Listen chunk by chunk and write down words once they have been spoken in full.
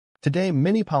Today,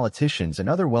 many politicians and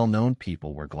other well-known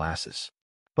people wear glasses.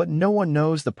 But no one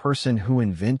knows the person who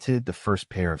invented the first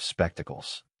pair of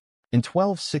spectacles. In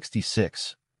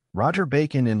 1266, Roger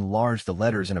Bacon enlarged the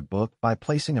letters in a book by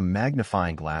placing a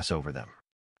magnifying glass over them.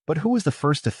 But who was the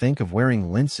first to think of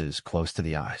wearing lenses close to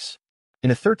the eyes? In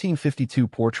a 1352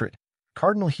 portrait,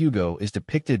 Cardinal Hugo is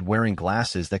depicted wearing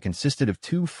glasses that consisted of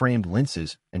two framed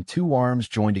lenses and two arms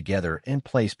joined together and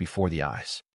placed before the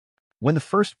eyes. When the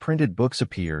first printed books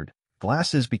appeared,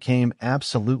 glasses became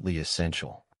absolutely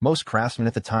essential. Most craftsmen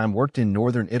at the time worked in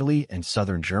northern Italy and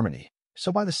southern Germany,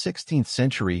 so by the 16th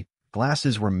century,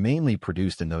 glasses were mainly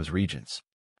produced in those regions.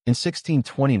 In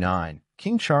 1629,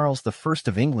 King Charles I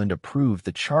of England approved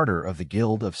the Charter of the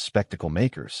Guild of Spectacle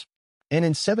Makers. And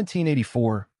in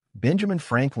 1784, Benjamin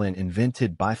Franklin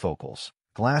invented bifocals,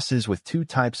 glasses with two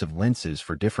types of lenses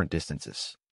for different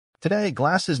distances. Today,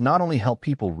 glasses not only help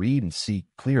people read and see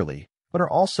clearly, but are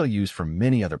also used for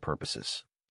many other purposes.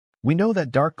 We know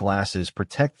that dark glasses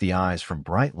protect the eyes from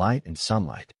bright light and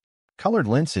sunlight. Colored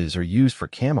lenses are used for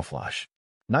camouflage.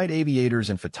 Night aviators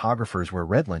and photographers wear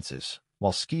red lenses,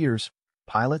 while skiers,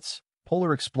 pilots,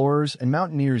 polar explorers, and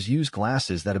mountaineers use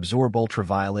glasses that absorb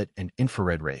ultraviolet and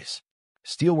infrared rays.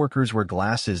 Steelworkers wear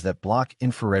glasses that block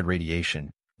infrared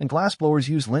radiation, and glassblowers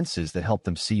use lenses that help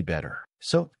them see better.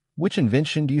 So, which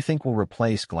invention do you think will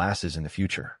replace glasses in the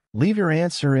future? Leave your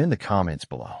answer in the comments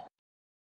below.